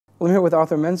Well, I'm here with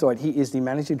Artur Meinzolt. He is the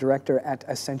Managing Director at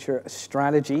Accenture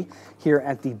Strategy here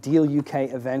at the Deal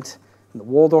UK event in the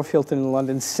Waldorf Hilton in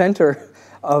London, center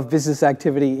of business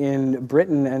activity in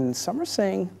Britain, and some are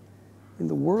saying in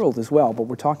the world as well. But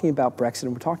we're talking about Brexit,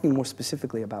 and we're talking more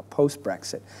specifically about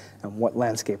post-Brexit and what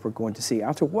landscape we're going to see.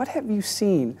 Artur, what have you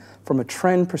seen from a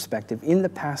trend perspective in the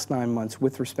past 9 months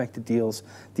with respect to deals,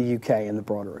 the UK, and the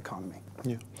broader economy?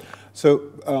 Yeah.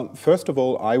 So first of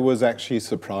all, I was actually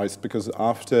surprised because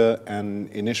after an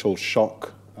initial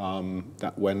shock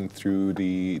that went through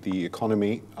the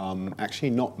economy,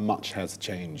 actually not much has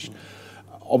changed.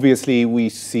 Obviously, we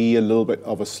see a little bit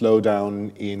of a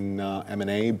slowdown in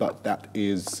M&A, but that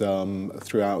is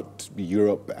throughout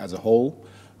Europe as a whole.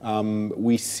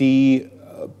 We see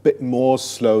a bit more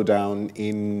slowdown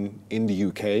in the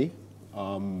UK.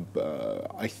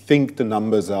 I think the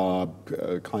numbers are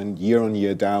kind of year on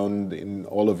year down in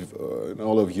all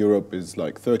of Europe is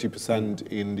like 30%.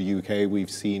 In the UK,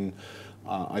 we've seen,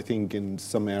 I think, in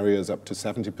some areas up to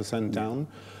 70% down.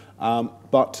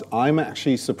 But I'm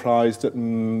actually surprised that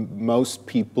most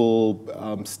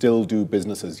people still do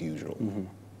business as usual. Mm-hmm.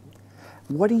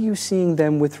 What are you seeing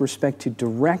then with respect to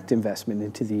direct investment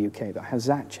into the UK, though? Has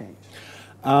that changed?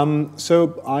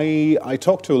 So I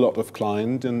talk to a lot of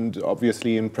clients, and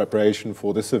obviously in preparation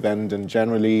for this event, and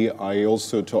generally I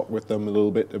also talk with them a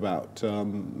little bit about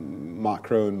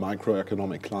macro and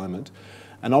microeconomic climate.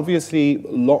 And obviously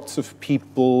lots of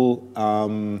people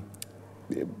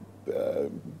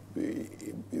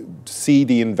see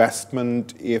the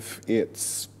investment if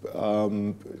it's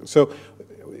so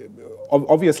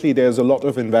obviously there's a lot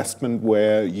of investment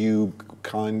where you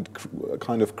kind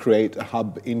of create a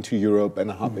hub into Europe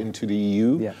and a hub into the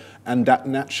EU. Yeah. And that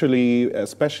naturally,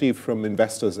 especially from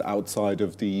investors outside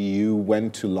of the EU,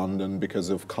 went to London because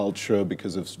of culture,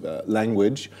 because of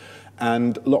language,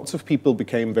 and lots of people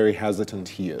became very hesitant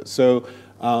here. So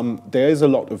there is a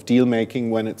lot of deal making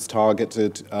when it's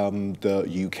targeted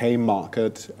the UK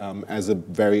market as a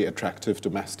very attractive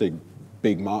domestic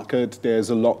big market.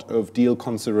 There's a lot of deal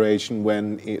consideration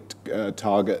when it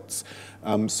targets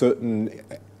certain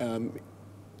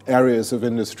areas of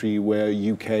industry where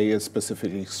UK is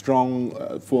specifically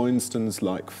strong, for instance,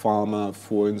 like pharma,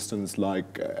 for instance,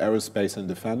 like aerospace and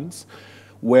defense,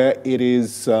 where it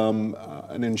is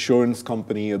an insurance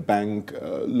company, a bank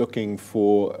looking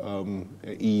for an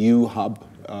EU hub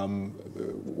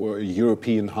or a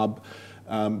European hub.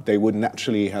 They would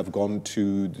naturally have gone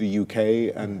to the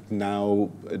UK, and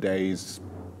nowadays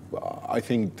I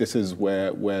think this is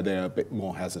where they're a bit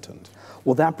more hesitant.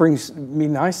 Well, that brings me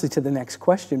nicely to the next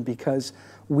question, because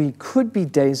we could be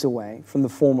days away from the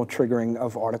formal triggering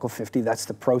of Article 50. That's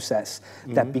the process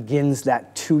that begins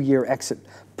that 2-year exit,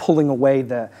 pulling away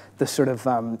the sort of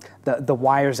the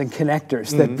wires and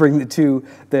connectors that bring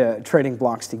the trading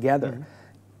blocks together.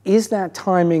 Is that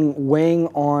timing weighing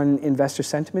on investor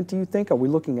sentiment, do you think? Are we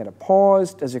looking at a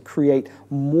pause? Does it create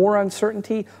more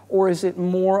uncertainty? Or is it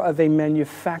more of a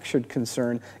manufactured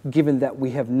concern, given that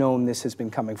we have known this has been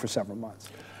coming for several months?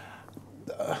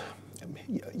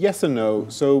 Yes and no.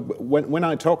 So when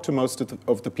I talk to most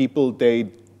of the people,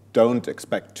 they don't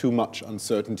expect too much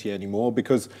uncertainty anymore,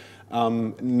 because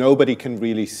nobody can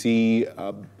really see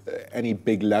any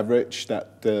big leverage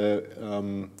that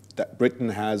that Britain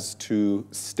has to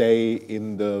stay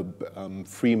in the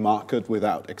free market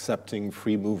without accepting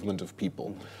free movement of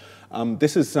people.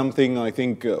 This is something, I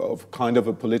think, of kind of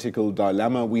a political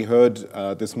dilemma. We heard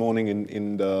this morning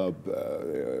in the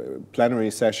plenary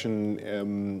session,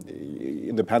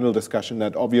 in the panel discussion,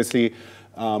 that obviously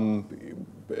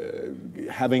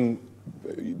having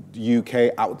the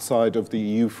UK outside of the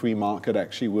EU free market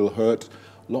actually will hurt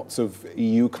lots of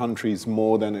EU countries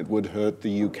more than it would hurt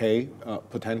the UK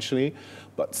potentially.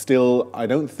 But still, I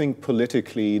don't think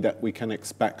politically that we can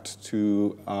expect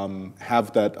to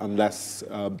have that unless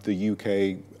the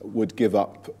UK would give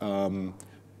up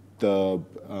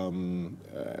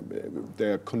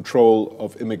their control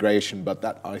of immigration. But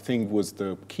that, I think, was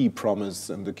the key promise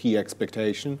and the key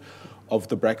expectation of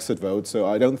the Brexit vote. So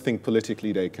I don't think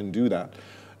politically they can do that.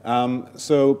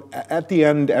 So at the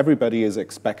end, everybody is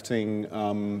expecting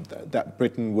that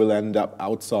Britain will end up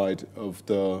outside of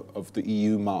the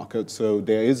EU market. So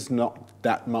there is not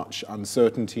that much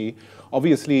uncertainty.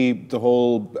 Obviously, the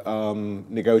whole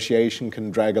negotiation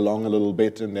can drag along a little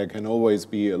bit, and there can always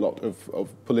be a lot of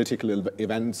political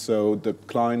events. So the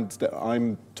clients that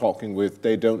I'm talking with,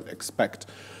 they don't expect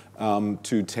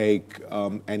to take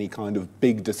any kind of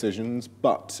big decisions,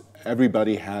 but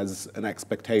everybody has an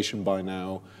expectation by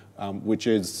now, which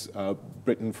is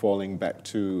Britain falling back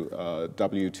to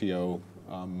WTO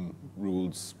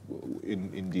rules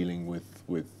in dealing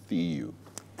with the EU.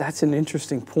 That's an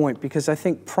interesting point, because I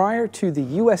think prior to the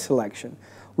US election,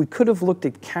 we could have looked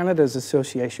at Canada's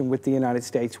association with the United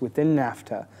States within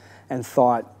NAFTA and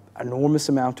thought enormous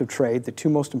amount of trade, the two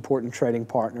most important trading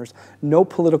partners, no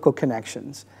political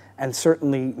connections, and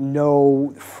certainly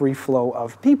no free flow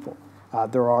of people.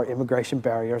 There are immigration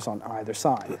barriers on either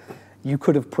side. You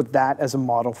could have put that as a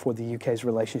model for the UK's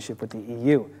relationship with the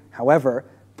EU. However,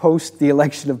 post the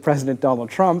election of President Donald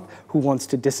Trump, who wants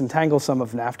to disentangle some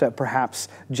of NAFTA, perhaps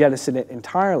jettison it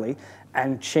entirely,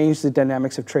 and change the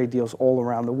dynamics of trade deals all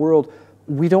around the world,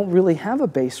 we don't really have a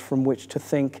base from which to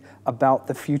think about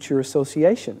the future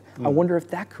association. I wonder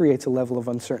if that creates a level of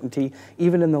uncertainty,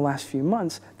 even in the last few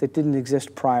months, that didn't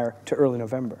exist prior to early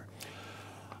November.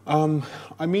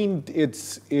 I mean,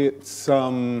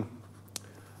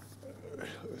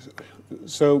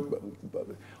 so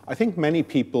I think many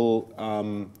people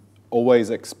always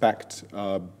expect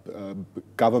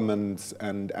governments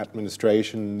and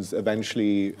administrations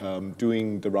eventually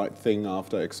doing the right thing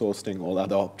after exhausting all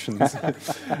other options.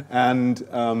 And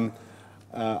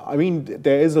I mean,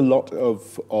 there is a lot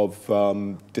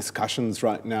of discussions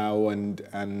right now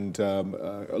and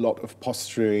a lot of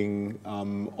posturing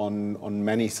on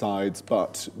many sides,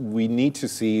 but we need to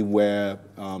see where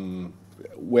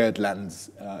it lands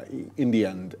in the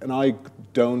end. And I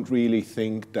don't really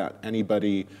think that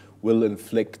anybody will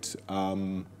inflict,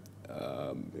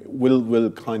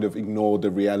 will kind of ignore the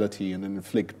reality and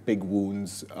inflict big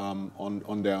wounds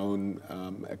on their own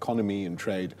economy and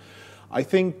trade. I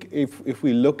think if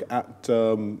we look at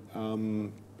a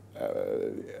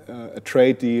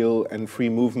trade deal and free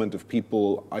movement of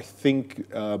people, I think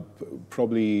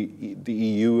probably the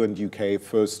EU and UK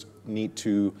first need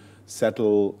to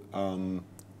settle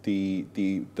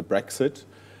the Brexit,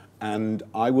 and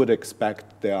I would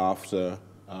expect thereafter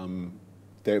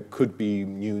there could be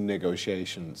new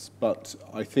negotiations. But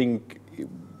I think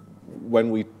when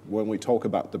we talk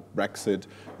about the Brexit,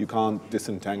 you can't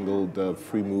disentangle the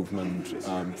free movement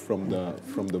from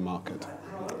the market.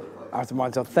 Artur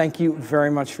Meinzolt, thank you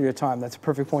very much for your time. That's a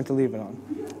perfect point to leave it on.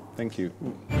 Thank you.